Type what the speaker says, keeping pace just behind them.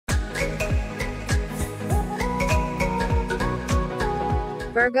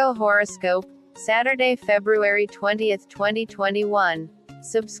Virgo Horoscope, Saturday, February 20th, 2021.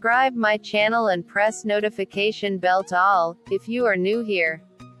 Subscribe my channel and press notification bell to all, if you are new here.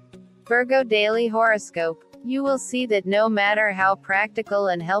 Virgo Daily Horoscope. You will see that no matter how practical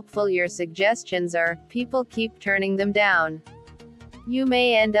and helpful your suggestions are, people keep turning them down. You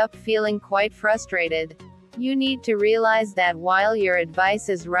may end up feeling quite frustrated. You need to realize that while your advice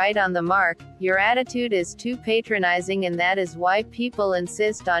is right on the mark, your attitude is too patronizing, and that is why people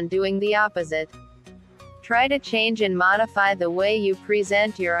insist on doing the opposite. Try to change and modify the way you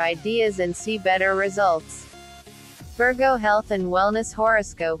present your ideas and see better results. Virgo Health and Wellness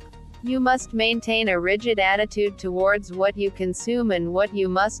Horoscope. You must maintain a rigid attitude towards what you consume and what you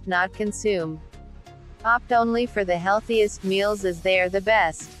must not consume. Opt only for the healthiest meals as they are the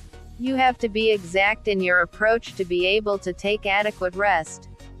best. You have to be exact in your approach to be able to take adequate rest.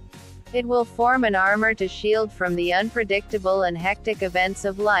 It will form an armor to shield from the unpredictable and hectic events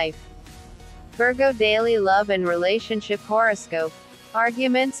of life. Virgo Daily Love and Relationship Horoscope.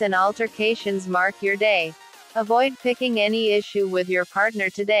 Arguments and altercations mark your day. Avoid picking any issue with your partner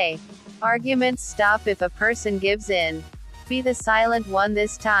today. Arguments stop if a person gives in. Be the silent one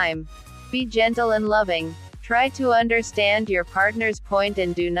this time. Be gentle and loving. Try to understand your partner's point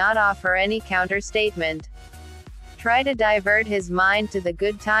and do not offer any counter-statement. Try to divert his mind to the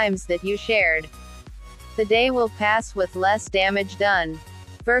good times that you shared. The day will pass with less damage done.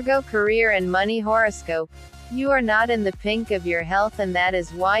 Virgo Career and Money Horoscope. You are not in the pink of your health, and that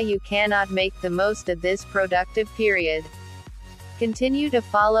is why you cannot make the most of this productive period. Continue to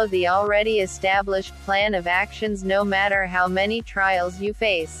follow the already established plan of actions no matter how many trials you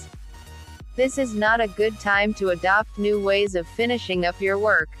face. This is not a good time to adopt new ways of finishing up your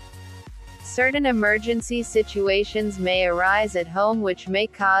work. Certain emergency situations may arise at home which may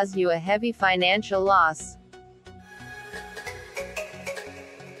cause you a heavy financial loss.